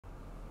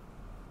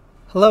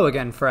Hello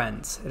again,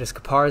 friends. It is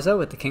Caparzo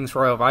with the King's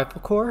Royal Rifle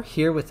Corps,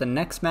 here with the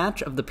next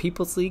match of the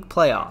People's League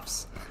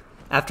playoffs.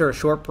 After a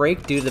short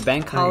break due to the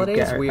bank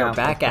holidays, we are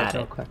back at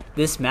it.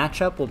 This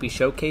matchup will be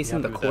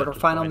showcasing the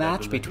quarterfinal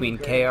match between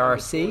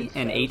KRRC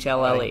and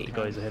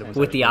HLLE.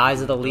 With the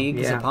eyes of the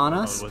leagues upon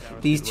us,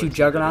 these two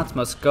juggernauts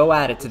must go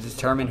at it to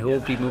determine who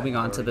will be moving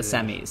on to the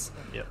semis.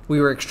 We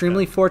were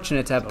extremely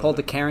fortunate to have pulled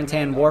the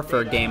Carentan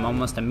Warfare game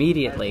almost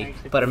immediately,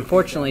 but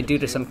unfortunately due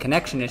to some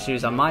connection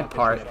issues on my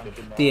part,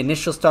 the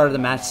initial start of the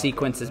match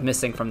sequence is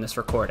missing from this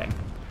recording.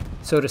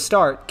 So to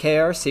start,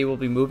 KRRC will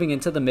be moving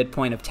into the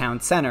midpoint of Town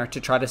Center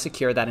to try to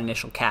secure that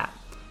initial cap.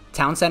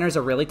 Town Center is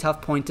a really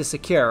tough point to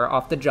secure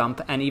off the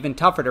jump and even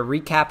tougher to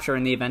recapture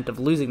in the event of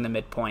losing the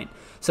midpoint,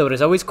 so it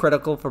is always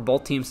critical for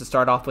both teams to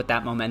start off with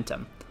that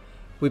momentum.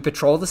 We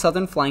patrol the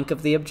southern flank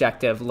of the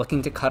objective,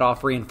 looking to cut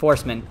off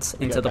reinforcements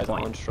into the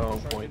point.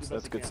 Strong points.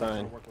 That's a good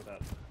sign.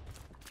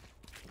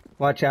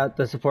 Watch out,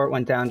 the support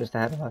went down just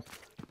ahead of us.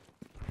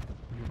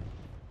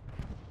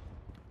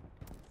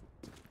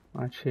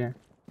 Watch here.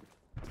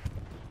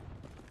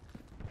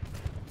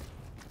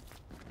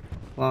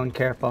 Low and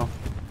careful.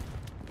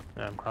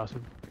 Yeah, I'm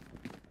crossing.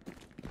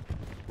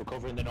 We're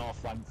covering the north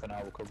flank for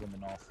now, we're covering the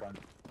north flank.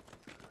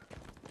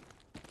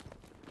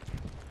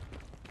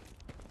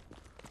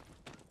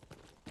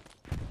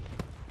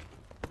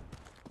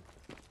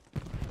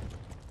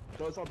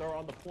 Those are they're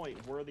on the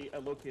point. Where are they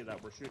located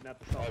at? We're shooting at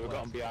the south. Oh, we've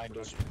got them behind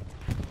us.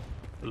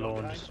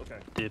 Lone's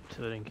dipped,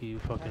 I think he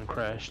fucking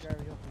crashed.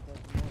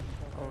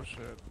 Oh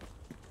shit.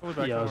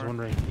 Yeah, I was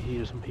wondering, he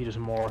just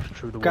morphed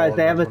through the wall. Guys,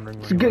 they have a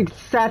good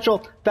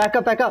satchel. Back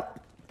up, back up.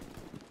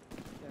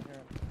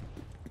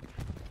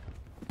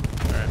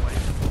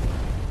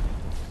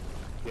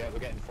 Yeah, we're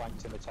getting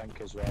flanked in the tank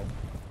as well.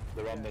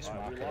 They're on this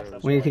marker.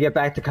 We need to get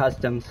back to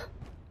customs.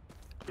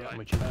 Yeah,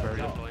 which is very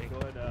go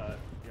ahead,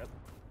 yep.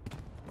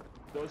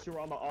 Those who are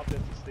on the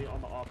offensive, stay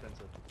on the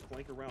offensive.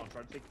 Flank around,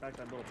 try to take back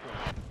that middle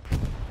point.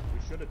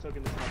 We should have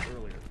taken this one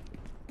earlier.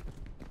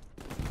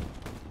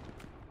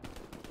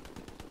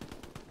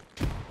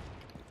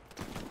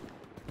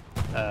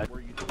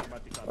 Where you think you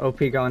might be coming. OP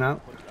going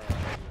out.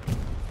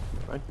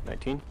 Right,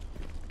 19.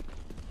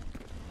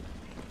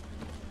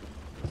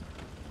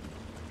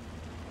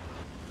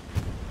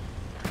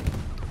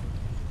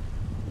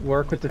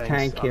 Work with the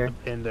tank here.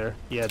 In there.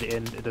 Yeah, the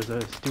end. There's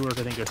a Stewart,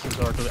 I think there's some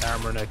sort of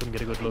armor and I couldn't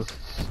get a good look.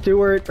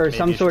 Stewart or Maybe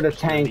some sort of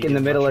should tank be in the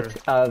middle of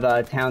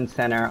sure. Town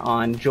Center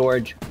on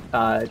George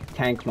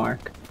tank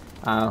mark.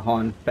 Hold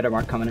on, better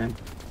mark coming in.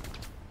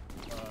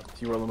 Is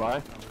he rolling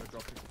by?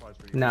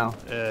 No.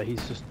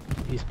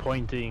 He's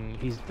pointing,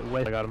 he's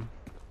west. I got him.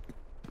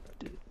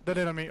 They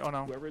did on me, oh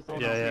no.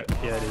 Yeah,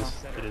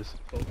 it is.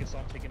 Focus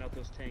on taking out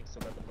those tanks so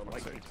that the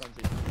light comes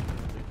in.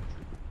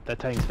 That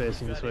tank's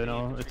facing this way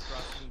now. It's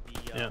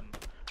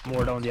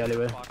more down the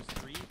alleyway.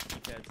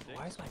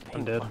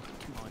 I'm dead.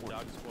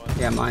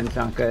 Yeah, mine's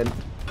not good.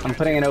 I'm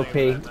putting an OP.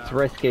 It's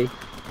risky.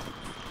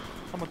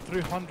 I'm at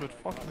 300.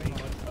 Fuck me.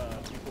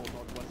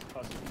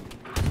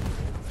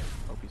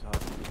 OP's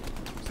hot.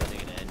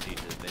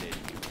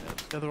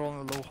 Yeah, they're all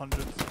in the low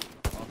hundreds.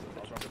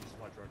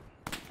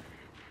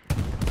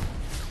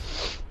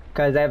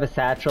 Guys, I have a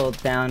satchel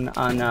down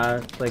on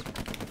like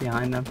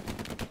behind them.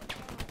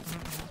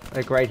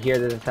 Like right here,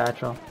 there's a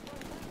satchel.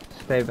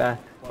 Stay back.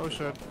 Oh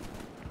shit.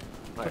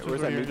 Right,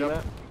 where's that meeting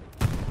at?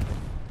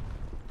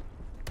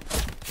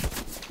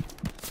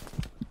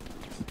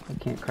 I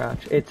can't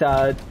crouch. It's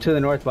to the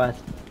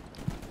northwest.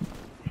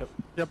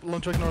 Yep,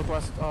 lone check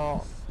northwest.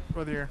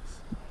 Right here.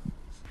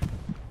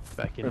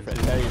 Back in. Perfect.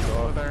 There you go.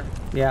 Over there.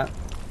 Yeah.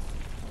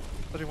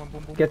 31,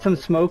 boom, boom. Get some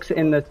smokes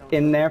in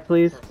there,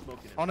 please.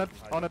 On it,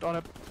 on it, on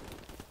it.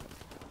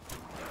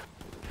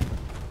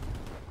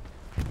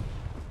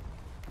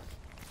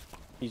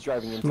 He's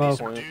driving into Smoke.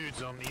 the point.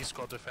 Dudes on the East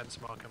got defense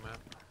marker, man.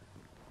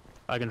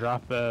 I can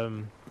drop,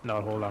 no,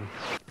 hold on.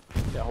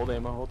 Yeah, hold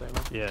ammo, hold ammo.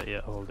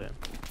 Yeah, hold in.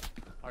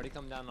 Already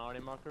come down, already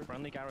marker.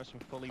 Friendly garrison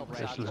fully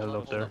They're still held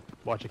up there.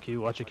 Watch a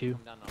queue, watch a queue.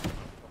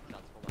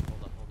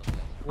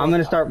 I'm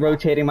gonna start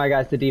rotating my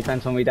guys to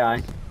defense when we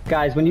die.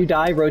 Guys, when you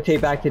die, rotate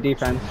back to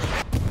defense.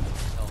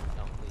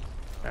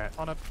 Alright.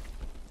 On it.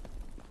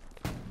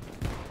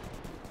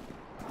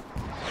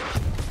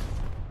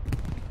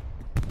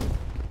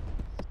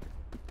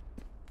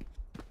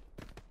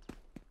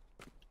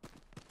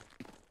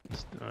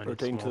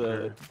 Rotating to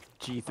the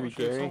G3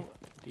 carry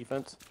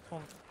defense.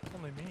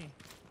 Only me.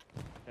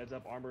 Heads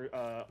up,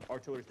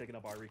 artillery's taking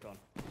up our recon.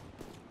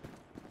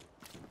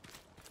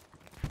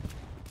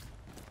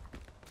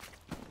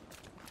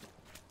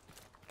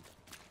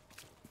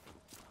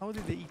 How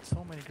did they eat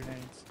so many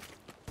grenades?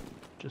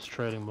 Just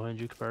trailing behind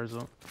you,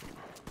 Caparzo.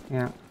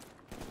 Yeah.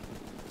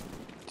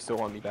 You still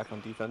want me back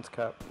on defense,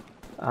 Cap?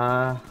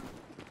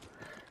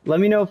 Let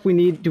me know if we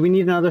need. Do we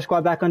need another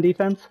squad back on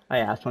defense? I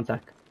asked. 1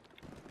 sec.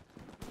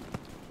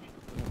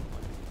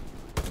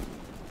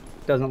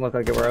 Doesn't look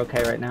like it. We're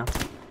okay right now.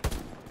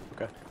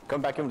 Okay.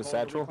 Come back into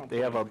Satchel. They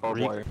have a barbed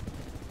wire.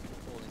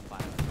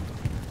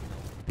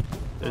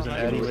 There's an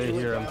alleyway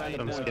here.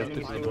 I'm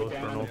skeptical for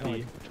an OP.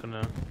 Just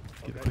gonna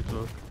give a quick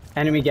look.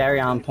 Enemy Gary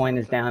on point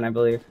is down, I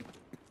believe.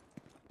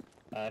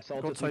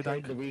 So Go side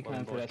down. the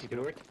recon for that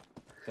Stuart.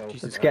 So,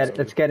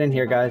 Let's get in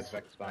here, guys.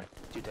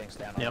 2 tanks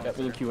down. Yep. I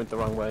think you went the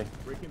wrong way.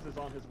 Rickens is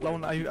on his way.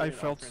 Lone, I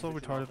felt so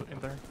retarded in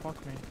there.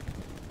 Fuck me.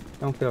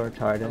 Don't feel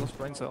retarded. Those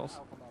brain cells.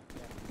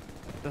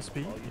 The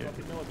speed?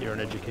 You're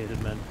an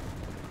educated man.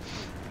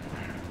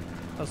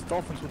 As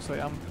Dolphins would say,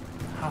 I'm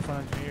half an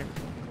engineer.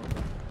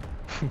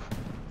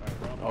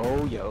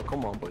 Oh, yo,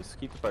 come on, boys.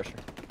 Keep the pressure.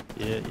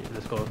 Yeah,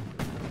 let's go.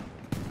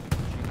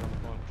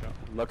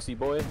 Luxy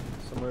boy,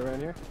 somewhere around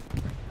here.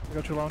 I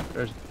got you long.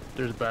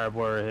 There's barbed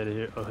wire ahead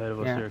of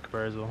us Yeah. here,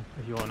 as well.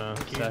 If you wanna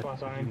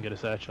satch, you can get a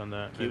satch on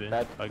that. Cute, Maybe.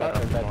 bad, I got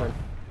bad, bad, more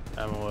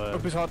bad. ammo.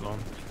 Hope he's hot. Long.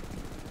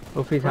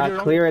 OP's Right hot. here,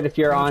 Clear it if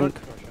you're on.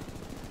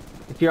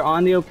 If you're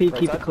on the OP,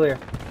 keep side. it clear.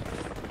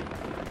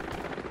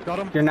 Got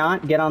him. If you're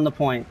not, get on the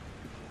point.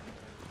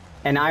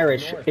 And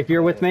Irish, if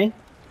you're with me,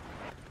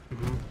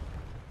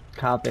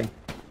 copy.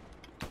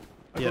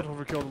 I Yep. got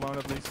overkilled alone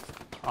at least.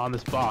 On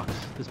this box.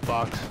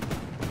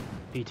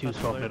 E2's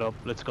fucking it up.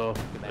 Let's go.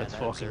 Let's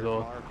fucking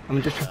go.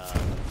 I'm just.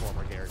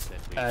 Former Carentan.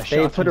 They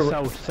Shots put from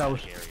a-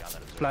 south.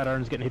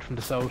 Flatiron's getting hit from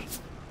the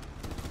south.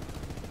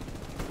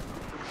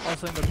 I'll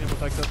send them people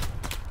like that.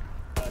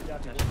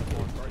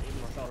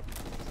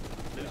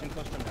 Losing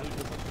custom.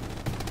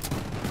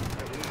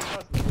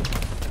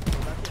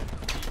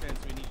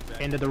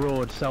 End of the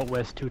road,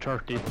 southwest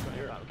 230.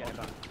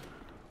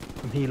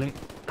 I'm healing.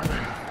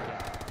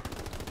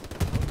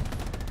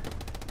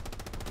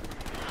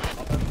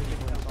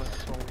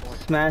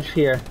 Smash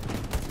here.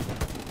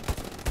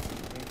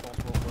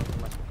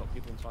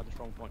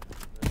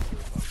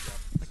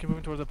 I keep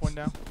moving towards that point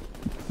now.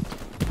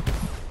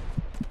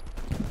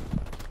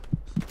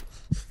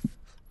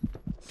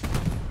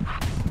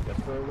 The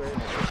forward,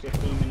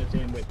 15 minutes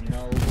in with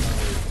no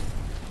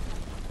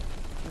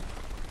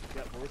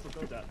Yeah, where's the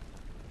those at?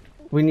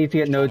 We need to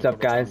get nodes up,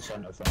 guys.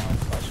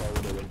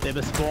 They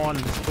have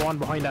spawn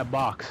behind that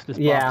box. This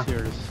Yeah. box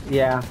here is.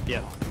 Yeah.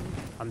 Yeah.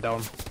 I'm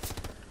down.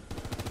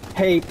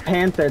 Hey,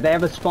 Panther, they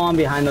have a spawn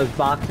behind those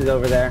boxes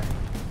over there.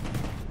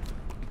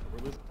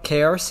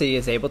 KRC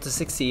is able to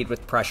succeed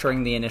with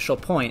pressuring the initial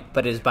point,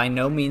 but is by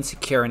no means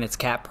secure in its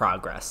cap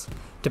progress.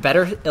 To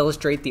better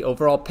illustrate the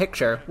overall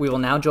picture, we will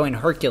now join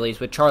Hercules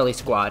with Charlie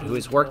Squad, who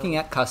is working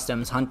at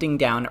Customs hunting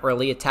down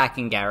early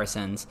attacking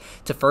garrisons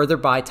to further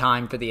buy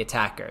time for the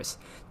attackers.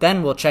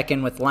 Then we'll check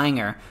in with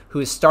Langer, who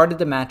has started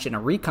the match in a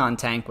recon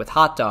tank with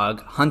Hot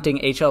Dog, hunting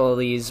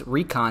HLLE's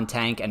recon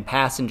tank and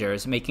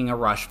passengers, making a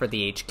rush for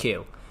the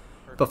HQ,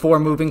 before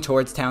moving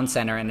towards town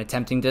center and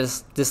attempting to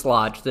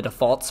dislodge the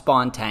default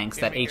spawn tanks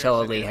that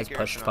HLLE has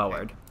pushed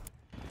forward.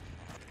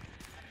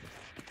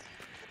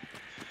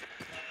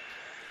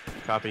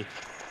 Copy.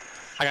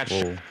 I got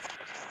shit.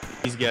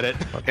 Please get it.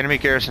 Enemy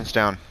garrison's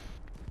down.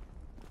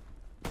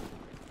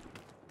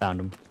 Found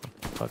him.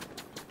 Fuck.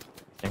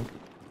 Think.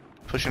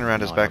 Pushing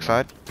around his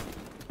backside.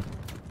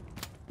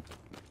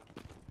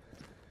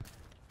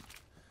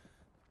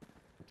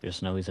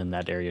 Just know he's in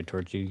that area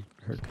towards you.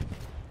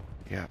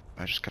 Yeah,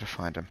 I just gotta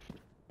find him.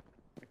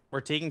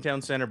 We're taking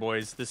town center,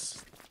 boys.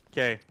 This.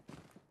 Okay.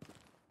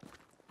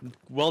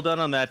 Well done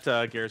on that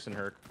garrison,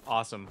 Herc.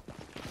 Awesome.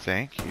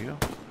 Thank you.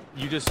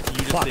 You just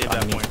saved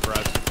that point for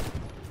us.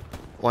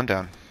 One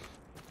down.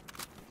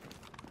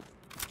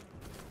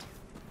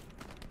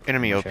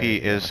 Enemy OP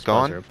is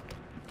gone.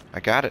 I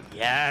got it.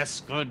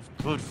 Yes, good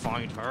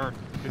fight, Herc.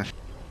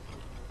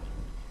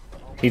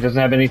 He doesn't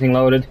have anything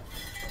loaded.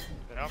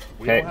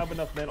 We don't have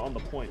enough men on the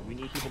point. We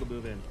need people to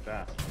move in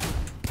fast.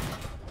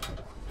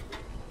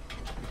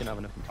 We can have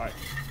enough. Alright.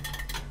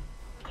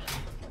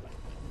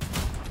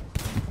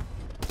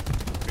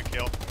 Good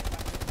kill.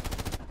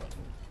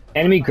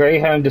 Enemy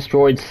Greyhound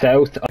destroyed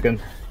south.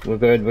 We're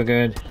good, we're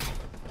good.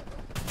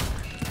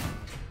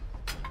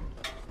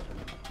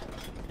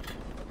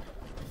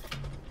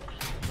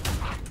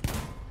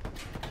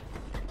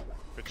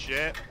 Good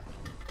shit.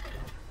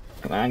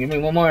 Come on, give me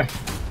one more.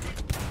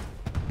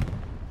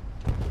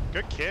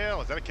 Good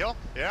kill. Is that a kill?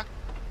 Yeah?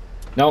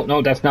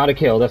 No, that's not a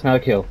kill, that's not a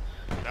kill.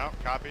 No,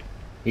 copy.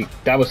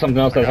 That was something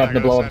else that happened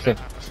to blow up.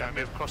 Send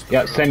me.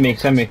 Yeah,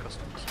 send me.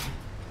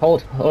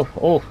 Hold, oh.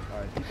 Alright,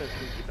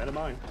 keep that in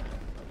mind.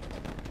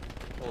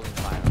 Holding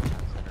fire on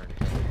town center.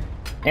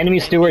 Enemy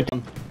Stewart.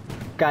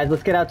 Guys,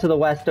 let's get out to the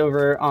west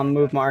over on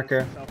move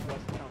marker.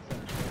 Southwest town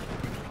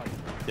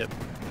center. Yep.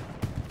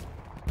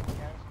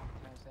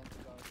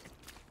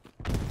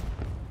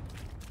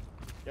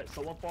 Yeah,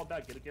 someone fall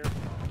back, get a garrison.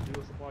 Do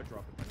a supply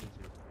drop if you need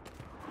to.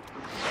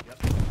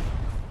 Yep.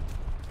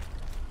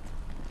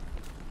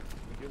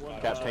 We get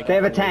one, They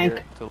have a tank.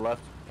 Here, to the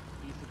left.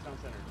 East of town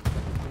center.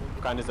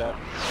 What kind is that?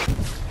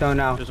 Don't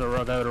know. There's a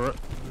rug out.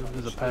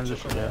 There's a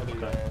position. Yeah.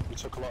 Okay.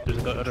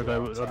 There's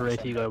a other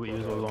AT guy we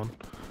use all on.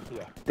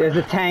 There's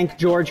a tank,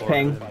 George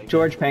ping.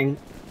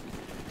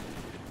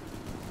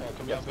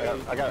 Yep,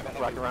 I got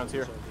rocket rounds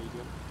here.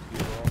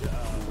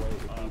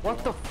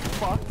 What the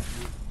fuck?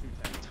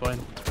 It's fine.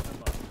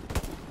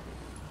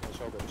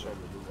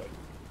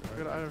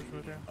 I got Irish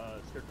with you.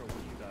 Scarecrow, what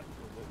do you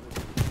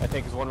got? I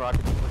think it's one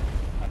rocket.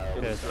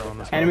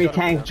 Enemy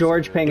tank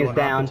George ping is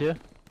down. Okay.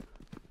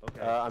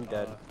 I'm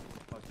dead.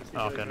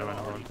 Oh, okay, never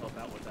mind.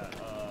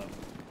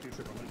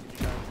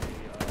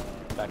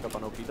 Back up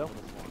on OP though.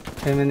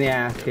 Him in the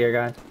ass here,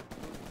 guys.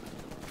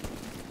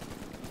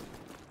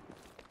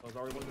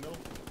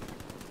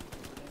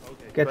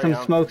 Get some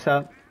smokes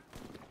up.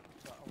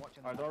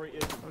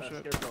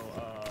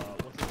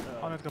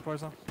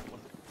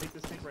 Take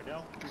this tank right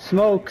now.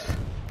 Smokes.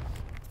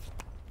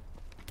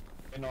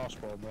 In our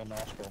spawn, we're in our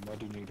spawn, where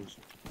do you need us?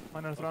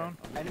 Miner thrown.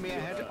 Enemy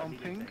ahead on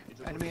ping.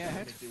 Enemy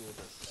ahead.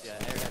 Yeah,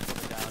 airhead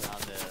coming down on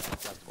the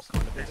festival.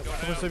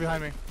 Someone stay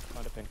behind me.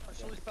 Find a ping.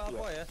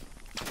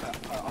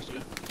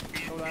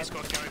 He's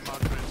got carry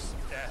markers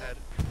ahead.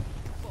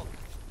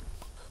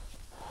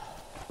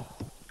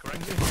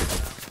 Correct.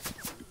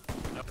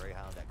 Very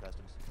high on that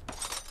customs.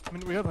 I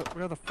mean, we have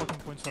the fucking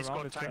points He's around.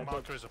 got It's tank fine.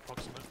 markers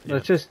approximate.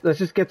 Let's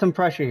just get some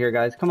pressure here,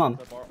 guys. Come on.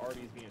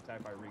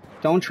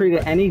 Don't treat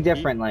it any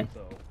differently.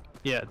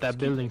 Yeah, that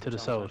building to the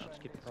south.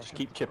 Just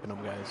keep chipping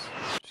them, guys.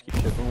 Just keep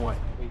chipping away. Are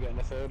we getting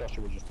a third or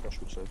should we just push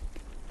with two?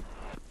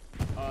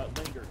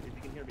 Linger, if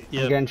you can hear me.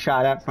 I'm getting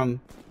shot at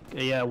from.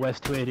 Yeah,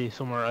 west 280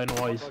 somewhere. I know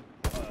why he's.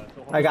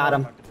 I got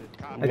him.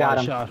 I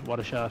got him. What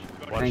a shot.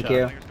 Thank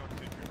you.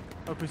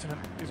 Oh, he's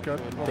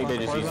good. I think they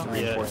just used to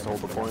reinforce to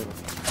hold the point.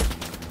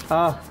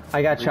 Oh,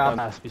 I got shot.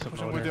 Has to be something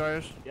Pushing over with you, here.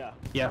 Irish.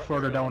 Yeah,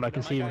 further down. I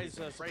can see him.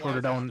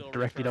 Further down,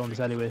 directly down this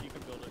alleyway.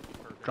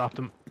 Dropped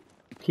him.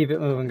 Keep it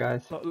moving,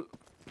 guys.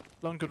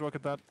 Lone, good work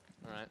at that.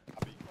 Alright.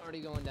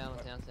 Already going down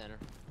with town center.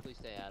 Please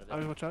stay out of it.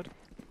 Irish, watch out.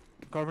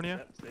 Carbon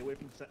here. Stay away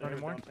from the center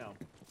downtown.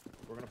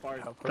 We're gonna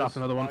fire Dropped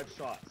another one. 5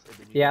 shots.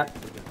 Yeah.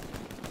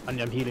 And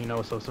I'm healing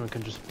now, so someone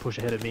can just push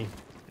ahead of me.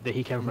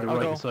 He came from the I'll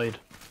right go. side.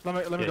 Let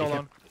me Yeah, go you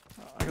alone.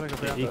 I gotta go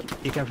behind that.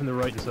 He came from the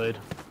right side.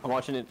 I'm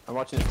watching it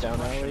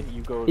down alley.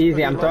 You go.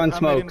 Easy, I'm throwing I'm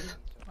smokes.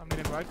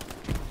 leading right.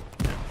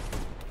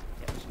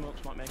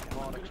 Smokes might make it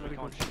hard. Really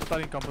good.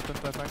 That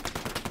incompetent, that tank.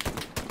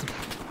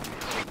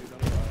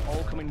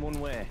 All coming one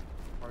way.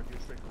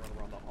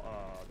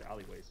 The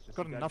alleyways.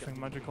 Got nothing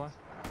magically.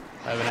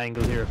 I have an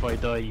angle here. If I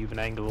die, you have an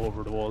angle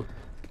over the wall.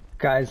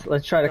 Guys,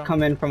 let's try to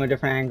come in from a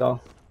different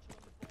angle.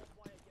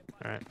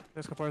 Alright.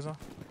 Let's go, Parza.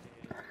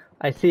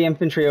 I see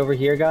infantry over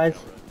here, guys.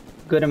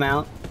 Good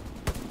amount.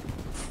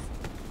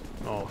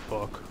 Oh,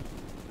 fuck.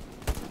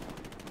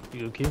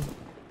 You go, Q?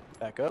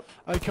 Back up.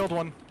 I killed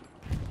one.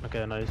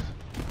 Okay, nice.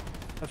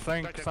 I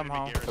think,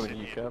 somehow. Coming to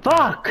you, Cap.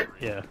 Fuck!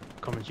 Yeah,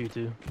 coming to you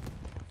too.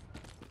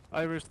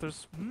 Irish,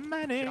 there's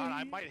many. God,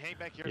 I might hang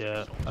back here.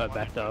 Yeah, so I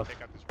backed off.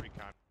 Pick up this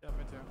recon. Yeah,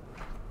 me too.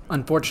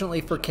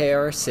 Unfortunately for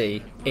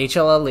KRRC,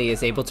 HLLE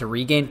is able to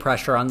regain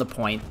pressure on the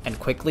point and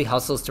quickly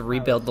hustles to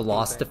rebuild the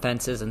lost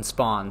defenses and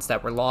spawns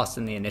that were lost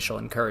in the initial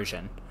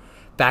incursion.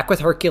 Back with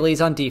Hercules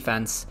on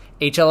defense,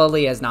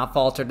 HLLE has not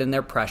faltered in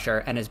their pressure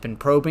and has been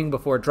probing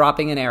before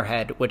dropping an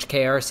airhead, which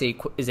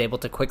KRRC is able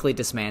to quickly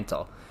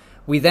dismantle.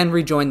 We then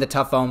rejoin the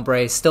tough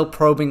hombre, still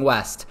probing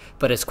west,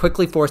 but is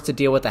quickly forced to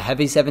deal with the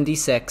heavy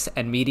 76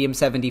 and medium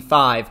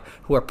 75,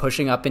 who are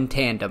pushing up in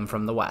tandem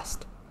from the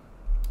west.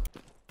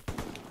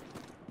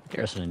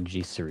 Garrison and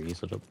G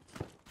series.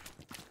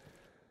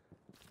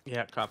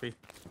 Yeah, copy.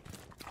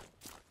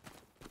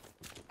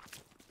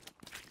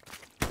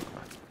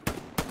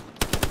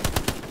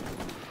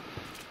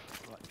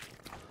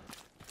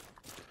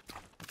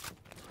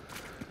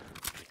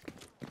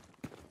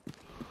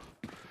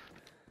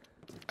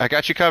 I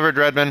got you covered,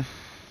 Redman.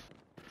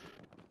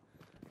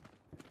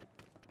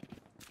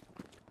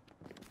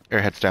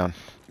 Airhead's down.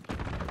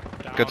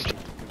 Good.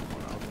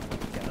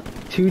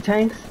 2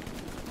 tanks?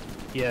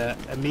 Yeah,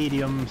 a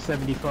medium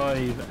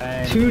 75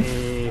 and Two-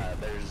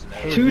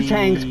 a 2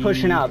 tanks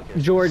pushing up.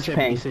 George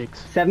ping. 76.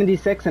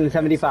 76 and a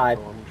 75.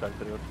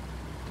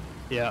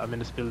 Yeah, I'm in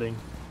this building.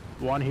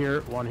 One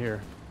here, one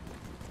here.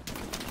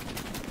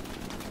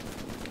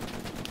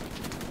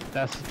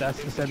 That's the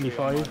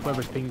 75,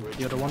 whoever's pinged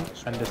the other one,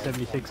 and the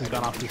 76 has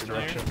gone off this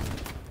direction.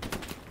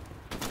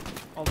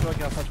 I'll drag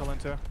gas satchel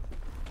into.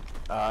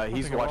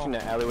 He's watching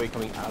the alleyway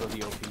coming out of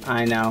the OP.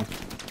 I know.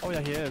 Oh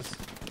yeah, he is.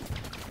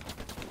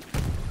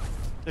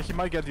 Yeah, he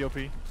might get the OP.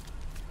 If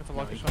a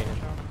lucky shot.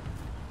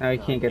 No, you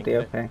can't get the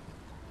OK.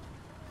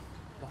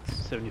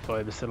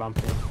 75 is still on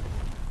ping.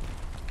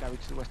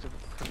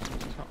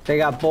 They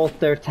got both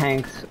their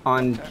tanks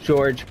on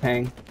George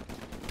ping.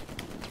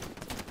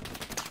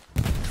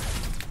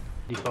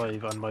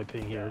 75 on my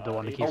ping here, the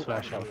one that keeps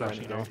flashing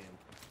now.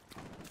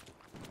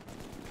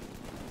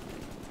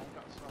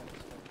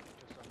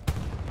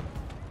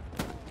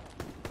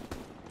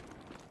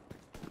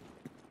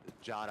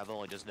 John, I've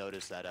only just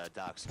noticed that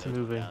Doc's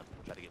moving.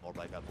 Try to get more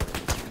bike up for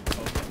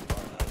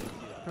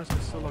Person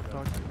is still locked,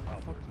 dog.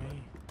 Fuck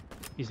me.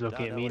 He's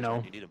looking at me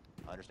now. You need him.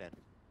 I understand.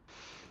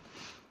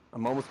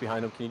 I'm almost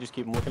behind him. Can you just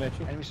keep him looking at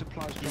you? Enemy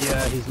supplies.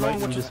 Yeah, he's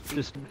lightning.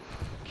 Just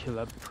kill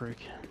that prick.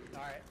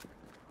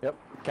 Yep.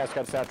 Cat's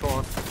got satchel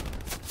on.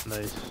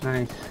 Nice.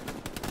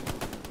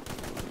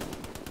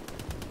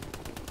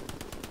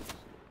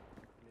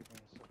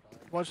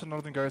 Watch the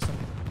northern garrison.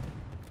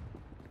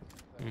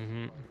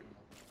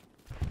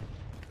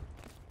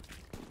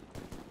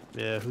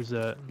 Yeah, who's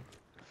that?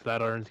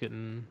 Flatiron's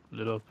getting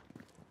lit up.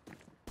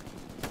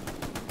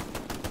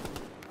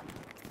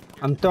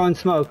 I'm throwing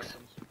smokes.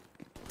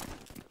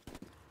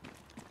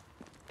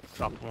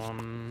 Dropped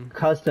one.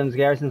 Customs,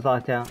 Garrison's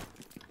locked out.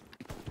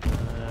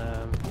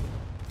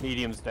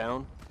 Medium's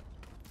down.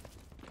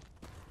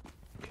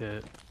 Okay.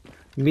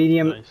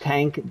 Medium Nice.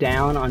 tank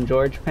down on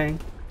George ping.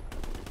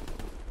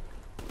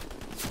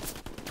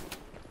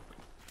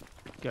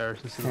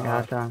 Garrison's I in the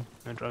got heart.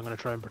 that. I'm gonna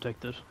try and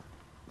protect it.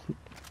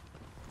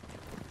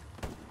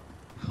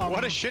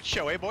 What a shit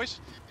show, eh, boys?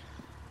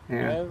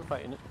 Yeah. We're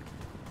fighting it.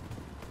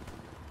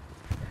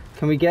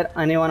 Can we get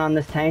anyone on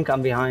this tank?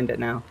 I'm behind it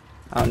now.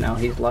 Oh no,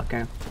 he's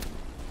looking.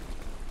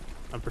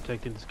 I'm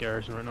protecting this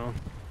garrison right now.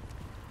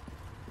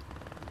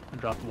 I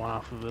dropped one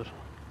off of it.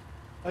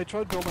 I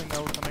tried building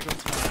out and I got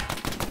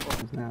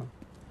smashed. No.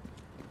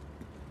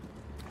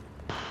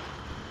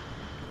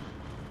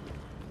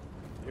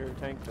 Your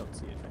tank, don't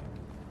see a tank.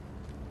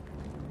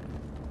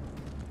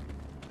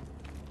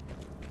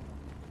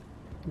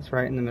 He's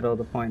right in the middle of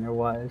the point, or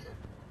was.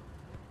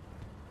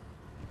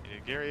 You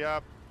need Gary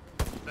up.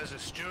 There's a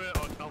Stewart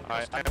on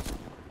customs.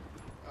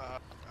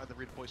 On the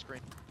redeploy screen.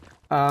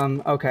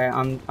 Okay,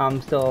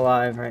 I'm still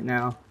alive right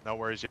now. No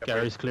worries. Yeah,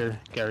 Gary's clear.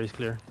 Gary's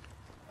clear.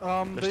 They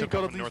still got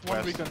coming at least one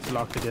northwest. recon. It's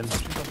locked again.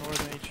 She's on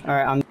northern H.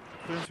 Alright, I'm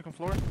Clear on second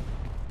floor.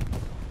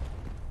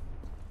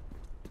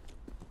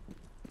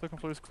 Second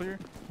floor is clear.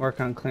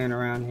 working on clearing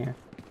around here.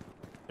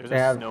 There's They a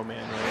have-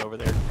 snowman right over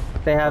there.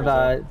 They have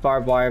Where's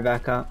barbed wire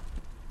back up.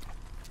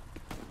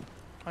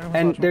 I have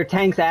And satchel. their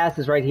tank's ass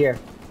is right here.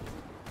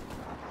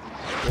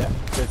 Yeah,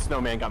 the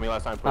snowman got me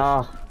last time. Push.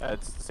 Oh.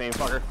 It's the same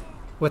fucker.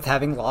 With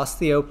having lost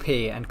the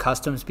OP and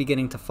customs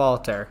beginning to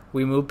falter,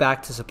 we move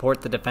back to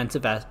support the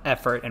defensive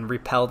effort and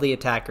repel the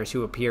attackers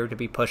who appear to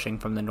be pushing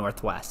from the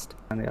northwest.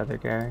 And the other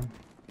Gary.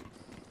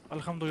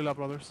 Alhamdulillah,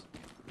 brothers.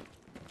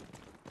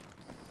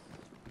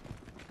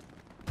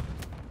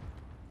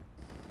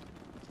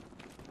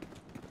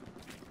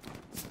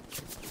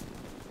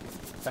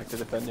 Back to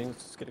defending.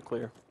 Let's just get it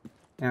clear.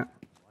 Yeah.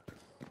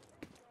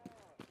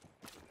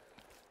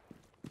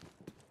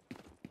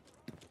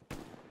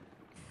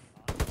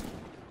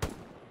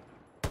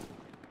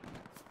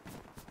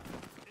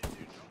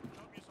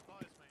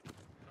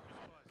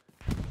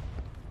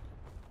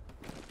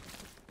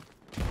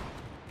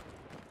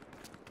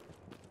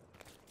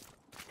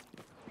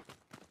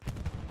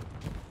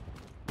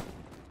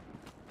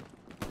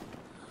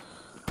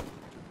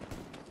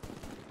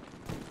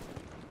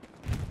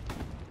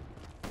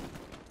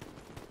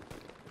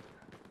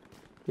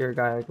 Your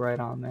guy like right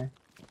on there.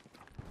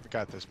 We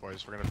got this,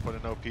 boys. We're gonna put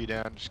an OP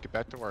down. Just get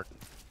back to work.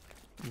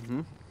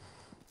 Mm-hmm.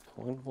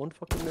 One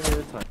fucking minute at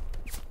a time.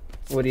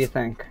 What do you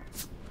think?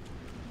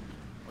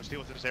 Let's deal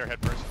with this airhead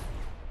first.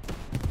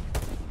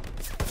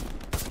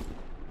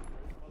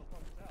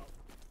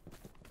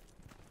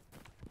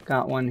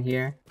 Got one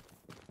here.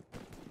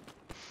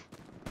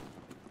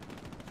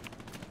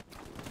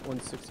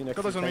 160 next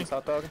Got to those on me. tanks,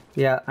 hot dog.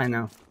 Yeah, I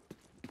know.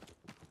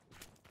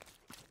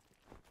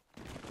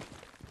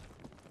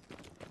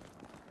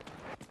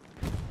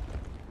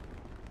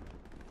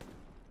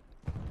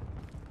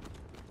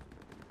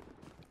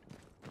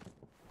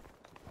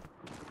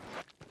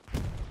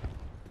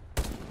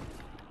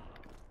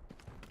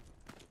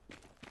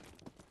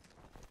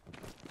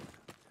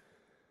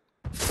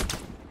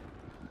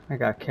 I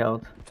got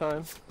killed.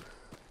 Time.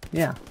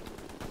 Yeah.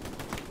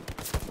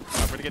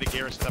 I'm gonna get a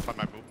garrison up on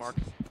my move mark.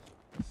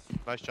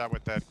 Nice job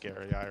with that,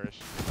 Gary Irish.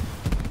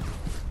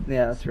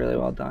 Yeah, that's really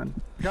well done.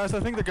 Guys, I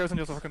think the garrison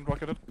just fucking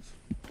rocketed.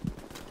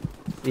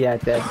 Yeah,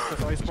 it did.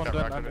 Because I spawned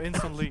got in and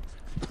rocketed.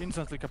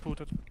 instantly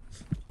kaputted.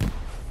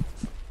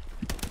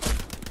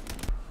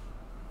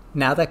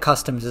 Now that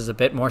customs is a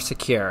bit more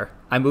secure,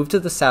 I move to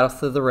the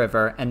south of the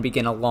river and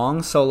begin a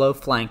long solo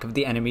flank of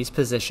the enemy's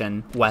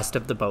position west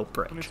of the boat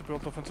We need bridge. to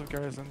build offensive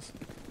garrisons.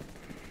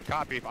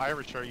 Copy. If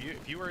Irish, are you?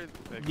 If you were,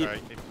 Yeah.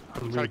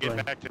 I'm trying to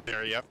get back to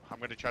there. Yep. I'm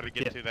gonna try to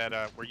get to that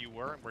where you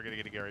were, and we're gonna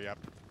get a Gary up.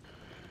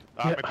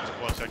 Yeah. Might be too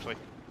close actually.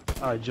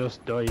 I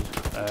just died.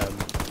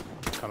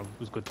 Kind of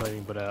was good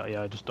timing, but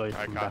yeah, I just died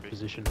Alright, from copy. that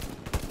position.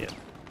 Yeah.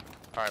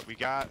 All right, we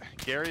got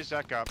Gary's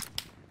Zek up.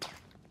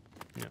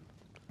 Yeah.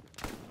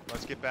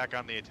 Let's get back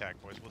on the attack,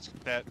 boys. Let's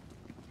get that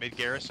mid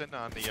garrison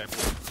on the.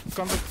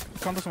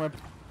 Contact map.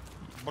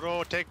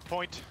 Bro, take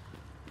point.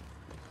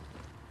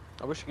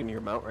 I wish you could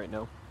hear mount right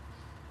now.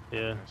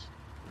 Yeah.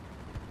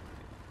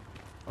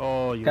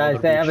 Oh, you Guys,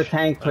 mother they have a bitch.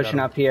 tank I got pushing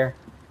him. up here.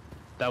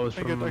 That was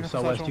I from got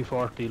Southwest satchel.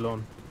 240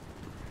 alone.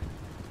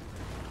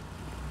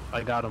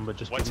 I got him, but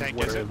just What didn't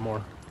tank is worry it?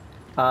 more.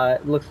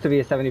 Looks to be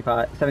a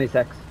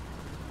 76.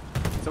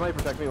 Somebody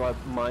protect me while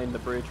I mine the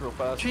bridge real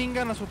fast. Machine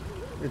gun is what.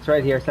 It's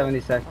right here,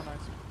 76. Oh, nice.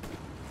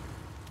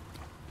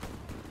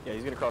 Yeah,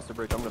 he's gonna cross the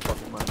bridge. I'm gonna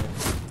fucking mine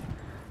it.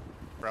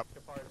 Rep.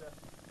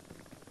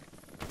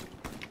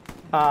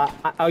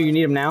 Oh, you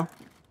need him now?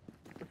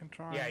 Fucking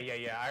try.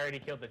 Yeah. I already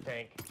killed the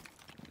tank.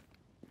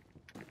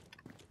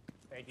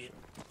 Thank you.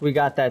 We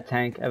got that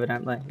tank,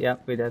 evidently.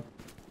 Yep, we did.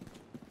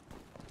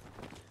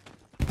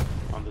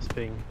 On this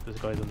ping, this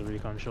guy's on the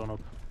recon showing up.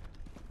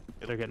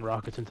 They're getting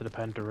rockets into the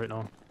Panther right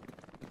now.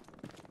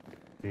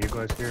 Can you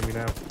guys hear me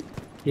now?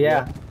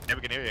 Yeah. Yeah,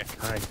 we can hear you.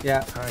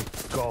 Yeah.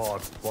 Thank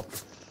God. What the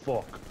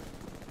fuck?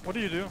 What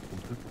do you do?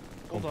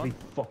 Hold on.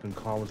 Complete fucking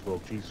comms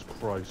broke. Jesus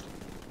Christ.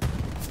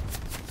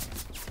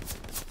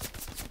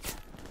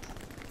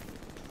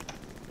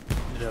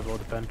 Did have all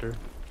the Panther.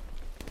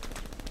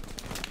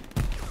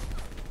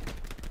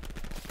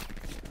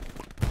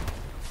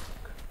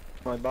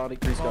 My body,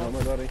 Grease gun on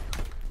my body.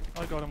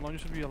 I got him. You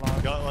should be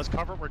alive. Go, let's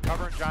cover. We're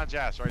covering John's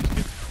ass. All right,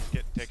 let's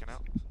get taken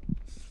out.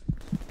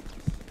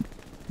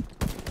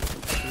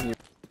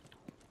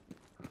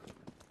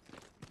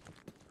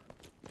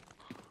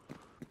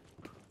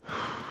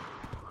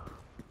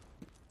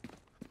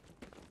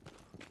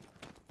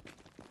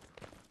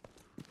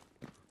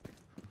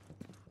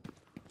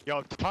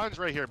 Yo, Ton's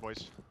right here,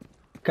 boys.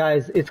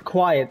 Guys, it's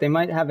quiet. They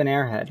might have an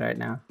airhead right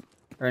now.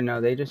 Or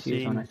no, they just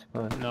use one, I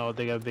suppose. No,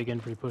 they got a big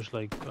infantry push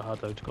like a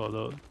hot dog to call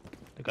though.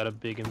 They got a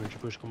big infantry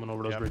push coming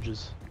over those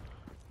bridges.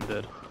 I'm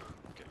dead.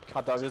 Okay.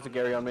 Hot dog, there's a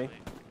Gary on me.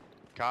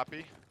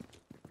 Copy.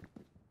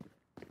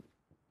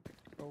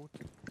 Oh,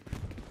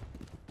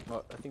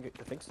 I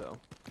think so.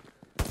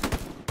 I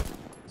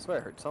swear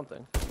I heard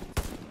something.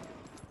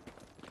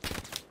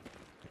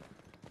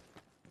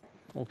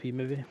 OP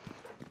maybe.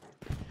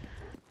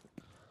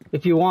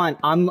 If you want,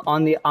 I'm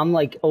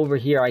like over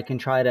here. I can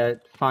try to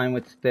find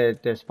what's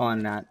they're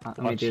spawning at. Let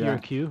me do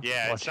that. Q.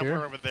 Yeah, watch it's somewhere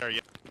here. over there.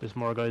 Yeah. There's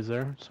more guys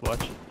there. Just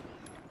watch.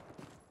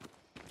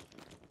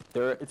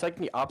 It's like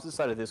the opposite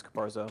side of this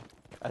Caparzo.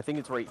 I think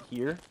it's right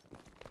here,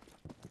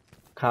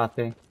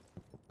 Copy.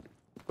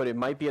 but it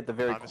might be at the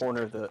very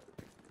corner of the.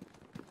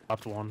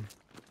 Top one.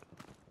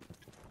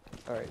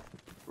 All right,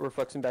 we're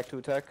flexing back to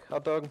attack.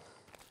 Hot dog.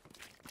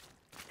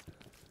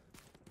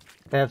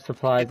 They have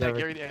supplies. Get that,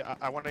 Gary,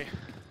 I want to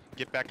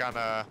get back on.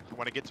 I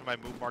want to get to my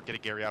move mark, get a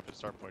Gary up, and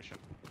start pushing.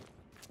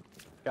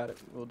 Got it.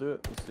 We'll do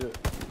it. Let's do it.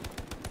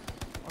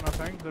 On a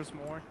thing, there's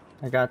more.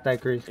 I got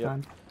that grease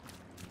gun.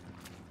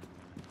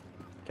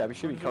 Cabby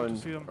should be coming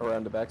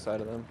around the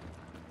backside of them.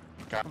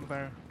 Come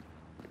there.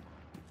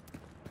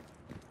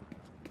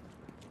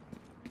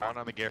 Down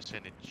on the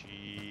garrison in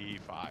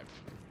G5.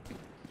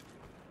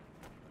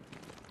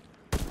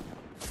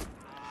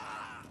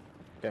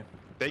 Okay.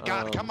 They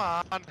got it. Come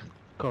on.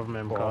 Cover me,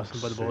 I'm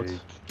crossing by the boats.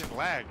 Getting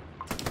lag.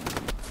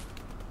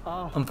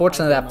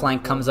 Unfortunately, that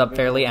flank comes up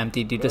fairly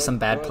empty due to some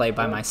bad play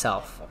by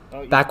myself.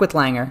 Back with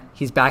Langer,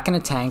 he's back in a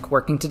tank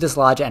working to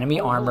dislodge enemy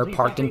armor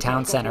parked in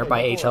town center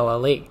by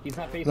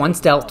HLLE. Once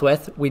dealt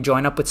with, we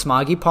join up with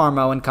Smoggy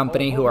Parmo and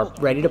company who are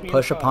ready to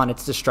push upon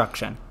its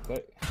destruction.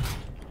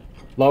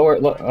 Lower,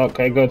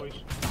 okay, good.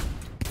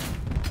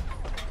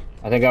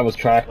 I think I was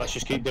tracked. Let's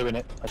just keep doing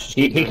it.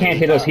 He can't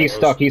hit us, he's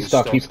stuck.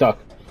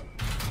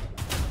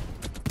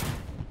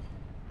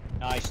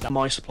 Nice.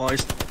 My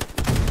supplies.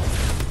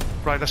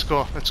 Right, let's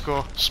go.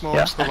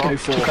 Smokes the lot.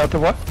 Took out the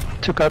what?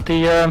 Took out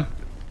the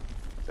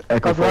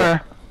Echo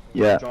flare.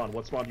 Yeah. John,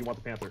 what spawn do you want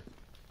the Panther?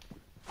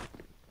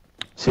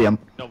 See him.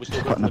 No, we're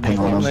still putting the ping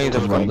on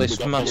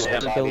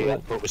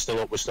him. But we're still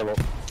up.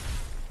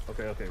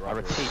 Okay, right.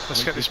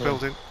 Let's get this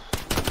building.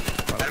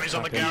 Enemies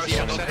on the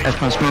garrison.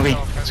 F1's moving.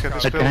 Let's get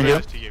this Right behind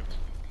you.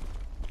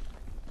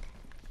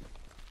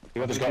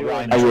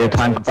 Are you a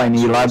tank by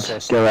me, lads?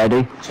 Get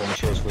ready.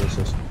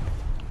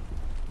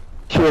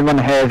 Shooting on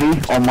heavy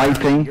on my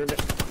ping. You're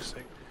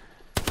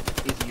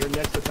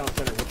next to town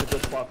center. What's a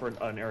good spot for an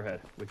airhead?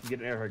 We can get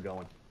an airhead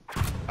going.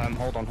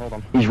 Hold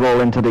on. He's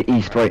rolling to the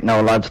east right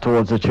now, lads,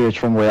 towards the church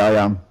from where I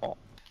am.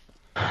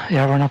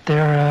 Yeah, we're not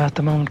there at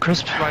the moment,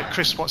 Crisp. Right,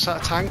 Chris, what's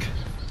that, a tank?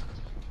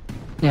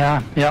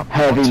 Yeah.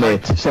 Heavy,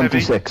 mate.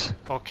 76.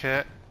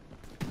 Okay.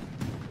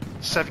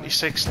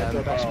 76 then.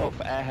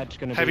 Airhead's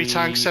Heavy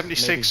tank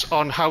 76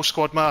 on house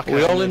squad marker.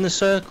 We're all in the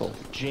circle.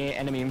 J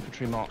enemy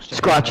infantry marks.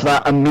 Scratch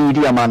that, a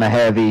medium and a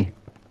heavy.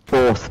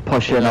 Both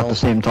pushing at the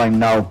same time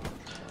now.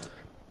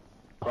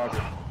 Roger.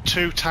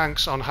 2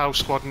 tanks on house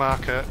squad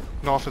marker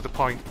north of the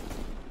point.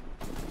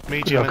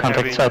 Medium and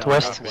Contact heavy.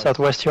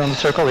 southwest here on the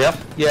circle, yeah.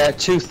 Yeah,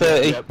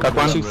 230. Got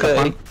one.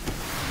 230.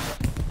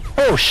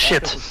 Oh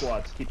shit!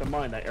 Squads. Keep in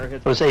mind that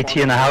airhead's There's AT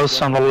in the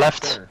house on the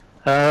left.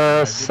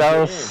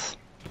 South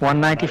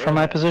 190 from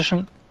my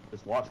position.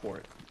 Just watch for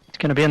it. It's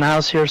gonna be in the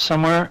house here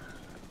somewhere.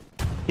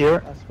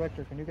 Here.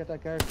 Spectre, can you get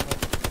that guy?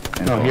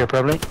 No, here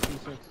probably.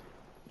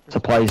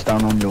 Supplies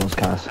down on yours,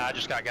 Cass. I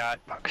just got got.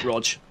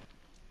 Rog.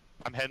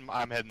 I'm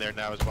heading there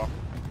now as well.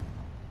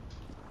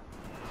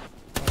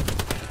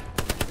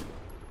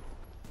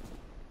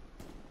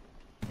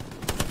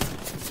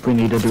 If we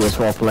need to do a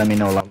swap, let me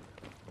know, lad.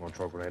 I'm on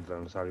truck grenades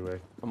down this alleyway.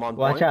 I'm on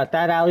Watch point. out,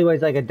 that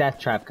alleyway's like a death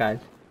trap, guys.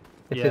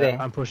 Yeah,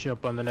 I'm pushing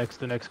up on the next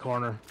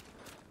corner.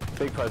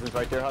 Big presence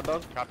right there, hot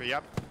dog. Copy,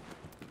 yep.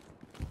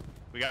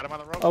 We got him on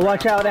the road. Oh,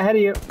 watch out ahead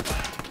of you.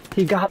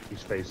 He got.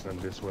 He's facing them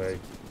this way. Is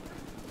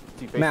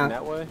he facing Mount.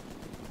 that way?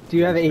 Do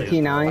you have He's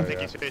facing AT9 I think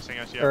he's facing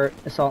us, yeah. or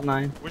Assault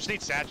 9? We just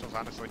need satchels,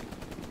 honestly.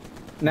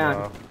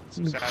 Mount.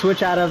 Satchels.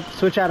 Switch out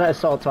of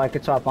Assault so I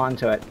could swap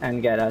onto it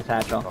and get a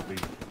satchel. Copy.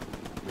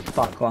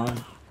 Fuck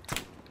long.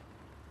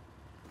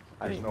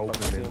 There's an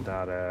opening in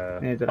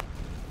that Needs it.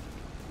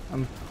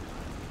 I'm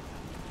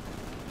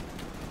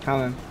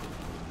coming.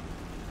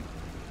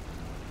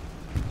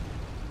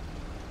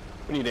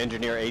 We need to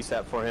engineer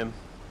ASAP for him.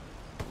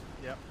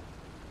 Yep.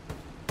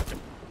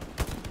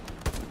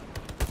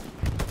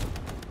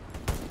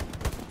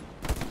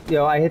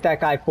 Yo, I hit that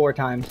guy 4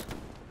 times.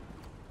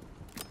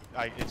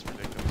 It's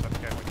ridiculous. I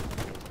can't wait to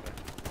deal with it.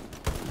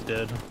 He's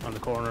dead on the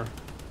corner.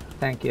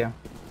 Thank you.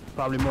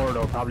 Probably more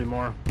though, probably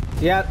more.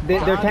 Yeah,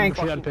 their tank.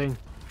 Ping.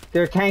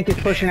 Their tank is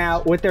pushing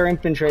out with their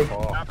infantry.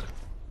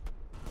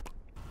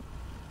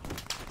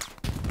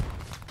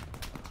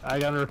 I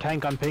got another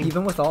tank on ping.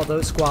 Even with all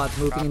those squads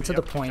moving into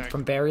the point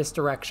from various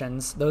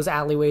directions, those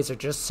alleyways are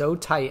just so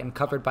tight and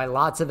covered by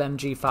lots of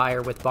MG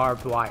fire with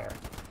barbed wire.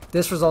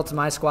 This results in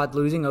my squad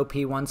losing OP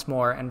once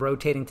more and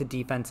rotating to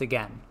defense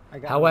again.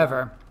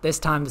 However, this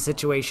time the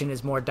situation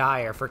is more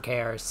dire for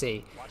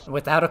KRRC, and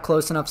without a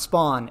close enough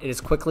spawn, it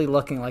is quickly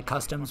looking like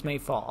customs may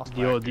fall.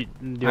 The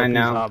I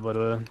know. Hot, but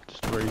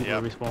just where you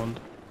respawned.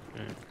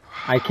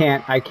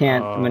 Yeah. I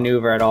can't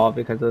maneuver at all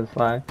because of the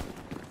flag.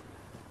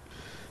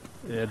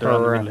 Yeah, they're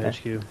on the middle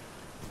HQ. Yeah,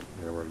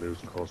 we're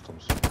losing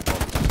customs.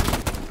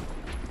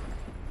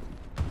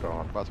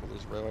 Gone. About to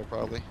lose railway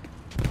probably.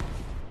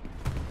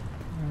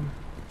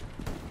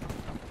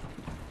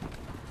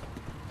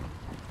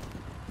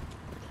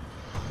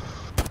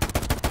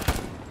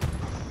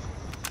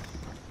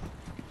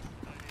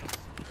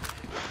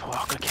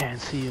 Fuck, I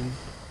can't see him.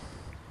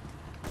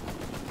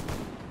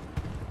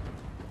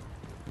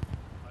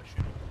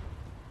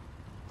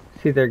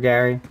 See there,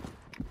 Gary.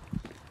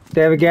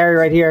 They have a Gary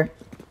right here.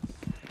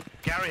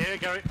 Gary here,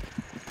 Gary.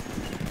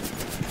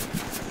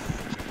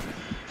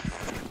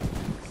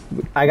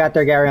 I got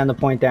their Gary on the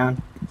point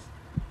down.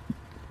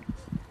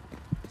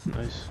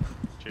 Nice.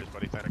 Cheers,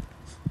 buddy. Thank you.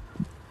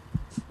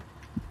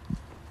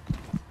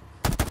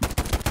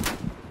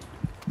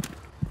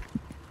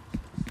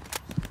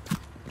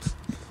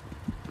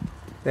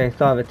 They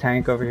still have a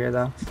tank over here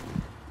though.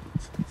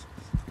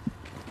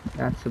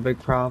 That's the big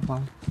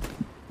problem.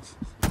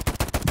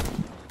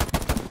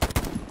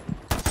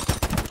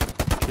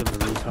 Killed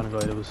the root kind of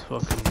guy that was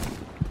fucking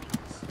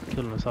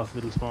killing us off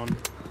middle spawn.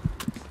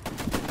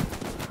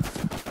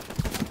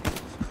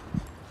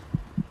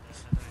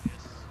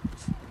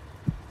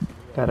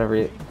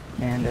 Gotta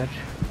bandage.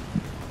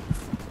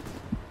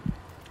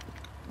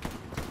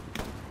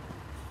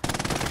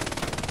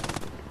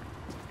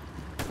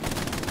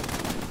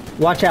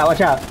 Watch out, watch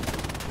out.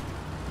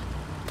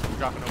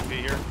 Dropping OP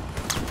here.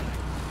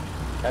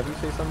 Have you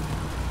say something?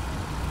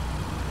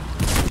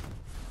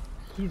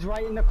 He's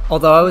right in the.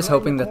 Although I was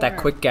hoping that that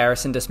quick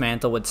garrison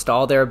dismantle would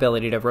stall their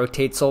ability to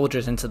rotate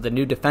soldiers into the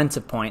new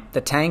defensive point, the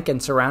tank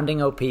and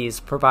surrounding OPs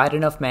provide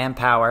enough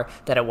manpower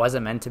that it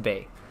wasn't meant to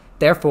be.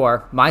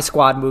 Therefore, my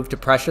squad moved to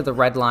pressure the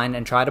red line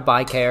and try to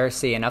buy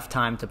KRRC enough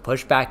time to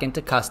push back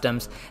into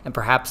customs and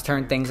perhaps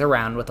turn things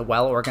around with a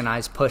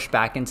well-organized push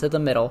back into the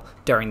middle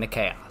during the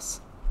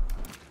chaos.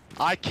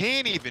 I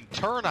can't even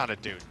turn on a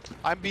dude.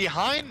 I'm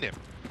behind him.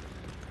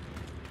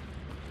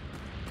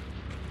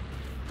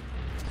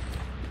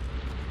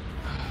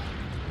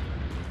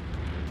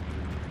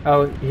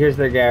 Oh, here's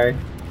their Gary.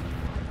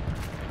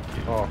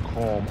 Oh,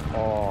 come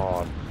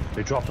on.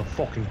 They dropped a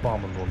fucking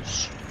bomb and run.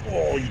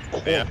 Oh, you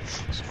cunt. Yeah,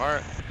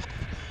 smart.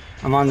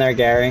 I'm on there,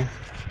 Gary.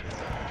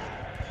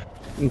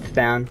 It's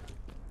down.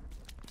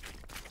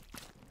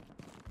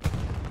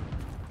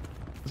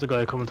 There's a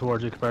guy coming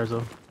towards you,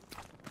 Caparzo.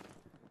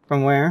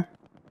 From where?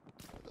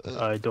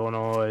 I don't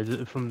know.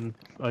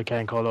 I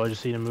can't call it. I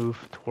just seen him move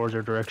towards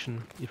their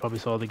direction. You probably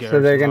saw the guy. So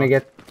they're gonna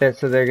get that.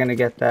 So they're gonna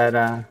get that.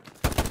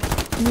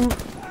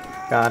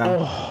 Got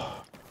him.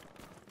 Oh.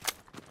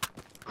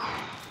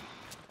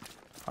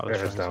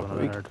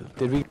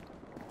 Did we?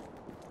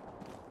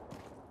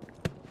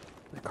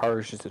 The car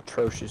is just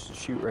atrocious to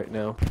shoot right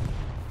now.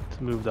 It's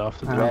moved off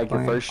the drag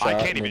your first shot.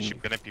 I can't even shoot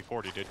an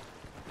MP40, dude.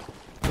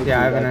 Yeah,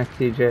 I have an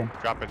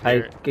STJ. Drop it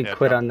here. I could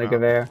quit on the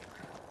Gewehr.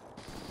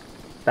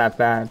 That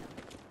bad.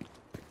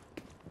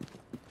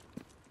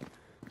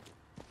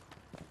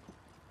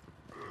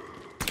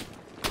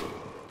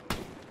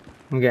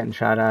 I'm getting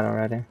shot at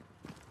already.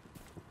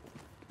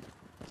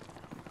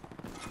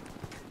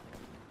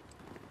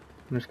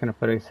 I'm just gonna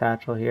put a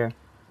satchel here.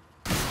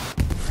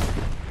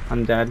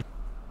 I'm dead.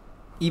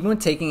 Even with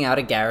taking out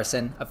a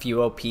garrison, a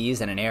few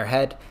OPs, and an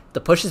airhead,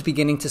 the push is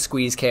beginning to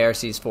squeeze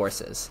KRC's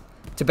forces.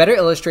 To better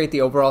illustrate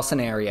the overall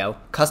scenario,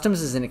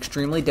 Customs is an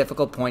extremely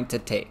difficult point to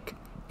take.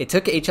 It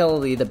took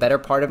HLLE the better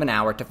part of an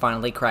hour to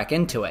finally crack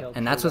into it,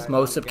 and that's with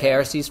most of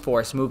KRC's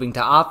force moving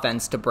to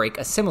offense to break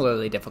a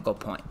similarly difficult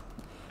point.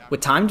 With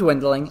time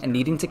dwindling and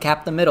needing to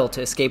cap the middle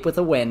to escape with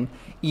a win,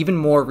 even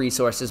more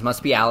resources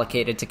must be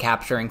allocated to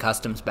capturing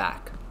Customs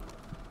back.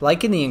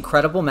 Like in the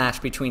incredible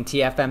match between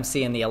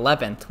TFMC and the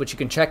 11th, which you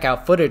can check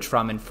out footage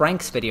from in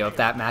Frank's video of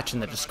that match in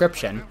the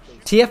description,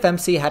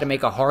 TFMC had to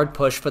make a hard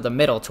push for the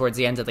middle towards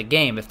the end of the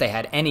game if they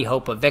had any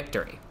hope of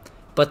victory.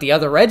 But the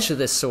other edge to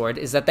this sword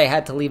is that they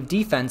had to leave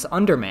defense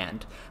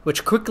undermanned,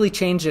 which quickly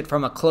changed it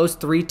from a close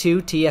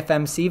 3-2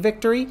 TFMC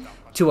victory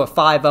to a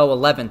 5-0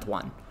 11th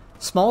one.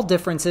 Small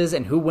differences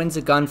in who wins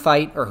a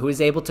gunfight or who is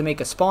able to make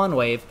a spawn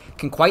wave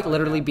can quite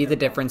literally be the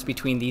difference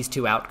between these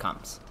two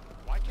outcomes.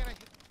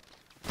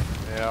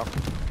 Yeah.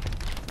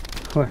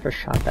 Whoever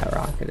shot that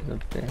rocket is a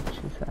bitch,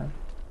 he said.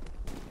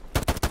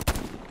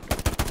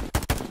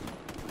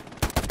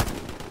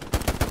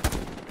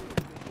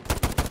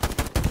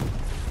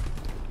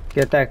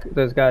 Get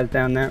those guys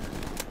down there.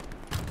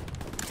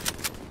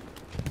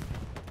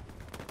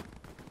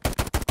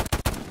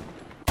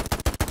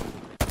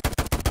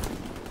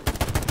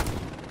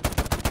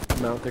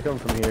 No, they're coming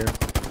from here.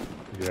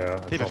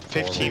 Yeah. Even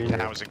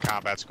 15,000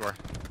 combat score.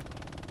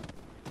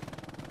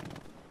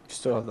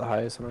 Still have the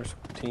highest on our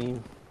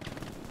team.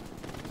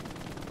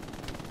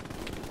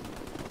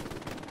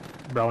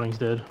 Browning's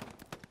dead.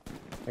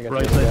 I got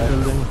Right side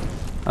building.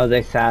 Oh,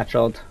 they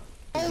satcheled.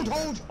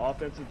 Hold!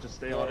 Offensive, just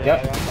stay on.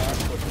 Yep.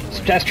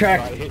 Chest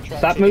track.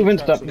 Stop moving.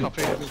 Stop.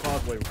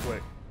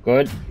 Quick.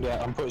 Good.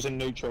 Yeah, I'm putting us in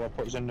neutral. I'll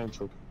put us in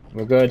neutral.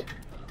 We're good.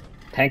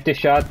 Tank the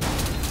shot.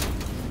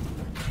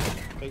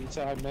 Take your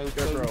time, mate.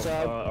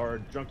 Our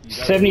junkie.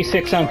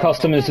 76 on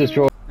custom is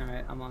destroyed.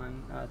 Alright, I'm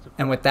on.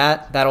 And with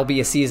that, that'll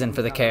be a season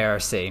for the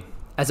KRRC.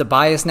 As a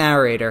biased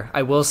narrator,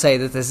 I will say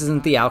that this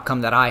isn't the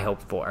outcome that I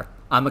hoped for.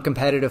 I'm a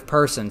competitive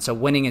person, so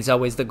winning is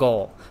always the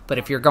goal. But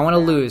if you're going to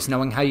lose,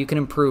 knowing how you can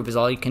improve is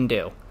all you can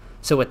do.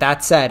 So with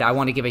that said, I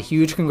want to give a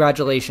huge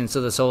congratulations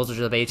to the soldiers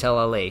of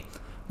HLLE.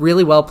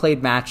 Really well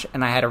played match,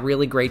 and I had a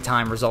really great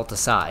time result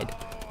aside.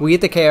 We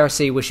at the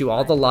KRC wish you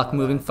all the luck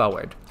moving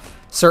forward.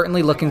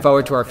 Certainly looking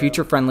forward to our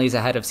future friendlies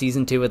ahead of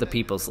Season 2 of the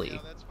People's League.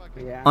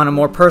 On a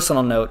more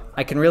personal note,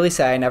 I can really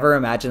say I never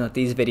imagined that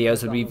these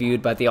videos would be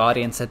viewed by the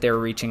audience that they were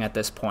reaching at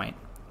this point.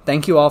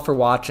 Thank you all for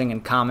watching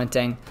and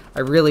commenting.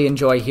 I really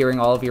enjoy hearing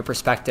all of your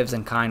perspectives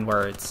and kind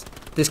words.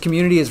 This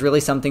community is really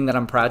something that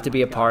I'm proud to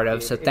be a part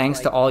of, so thanks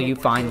to all you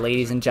fine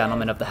ladies and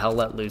gentlemen of the Hell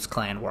Let Loose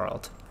clan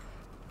world.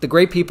 The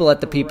great people at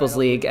the People's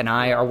League and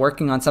I are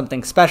working on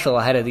something special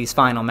ahead of these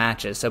final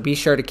matches, so be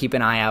sure to keep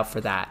an eye out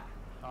for that.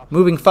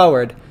 Moving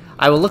forward,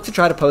 I will look to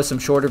try to post some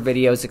shorter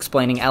videos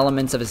explaining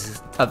elements of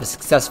a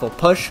successful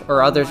push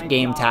or other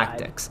game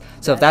tactics,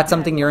 so if that's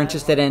something you're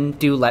interested in,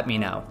 do let me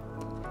know.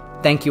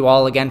 Thank you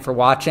all again for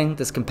watching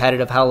this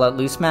competitive Hell Let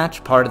Loose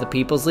match, part of the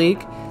People's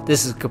League.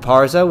 This is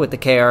Caparzo with the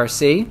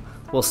KRRC.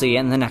 We'll see you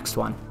in the next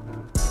one.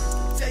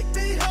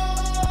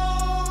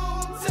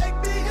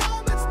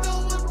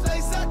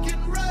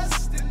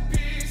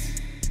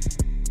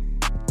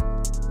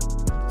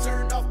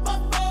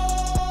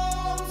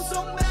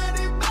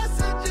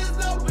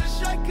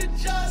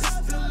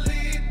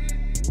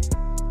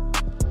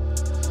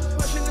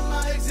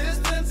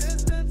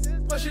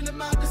 Questioning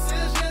my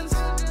decisions,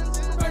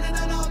 burning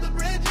down all the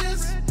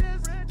bridges.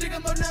 Think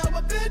I'm now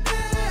a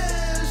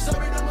finish.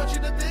 Sorry, don't want you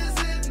to visit.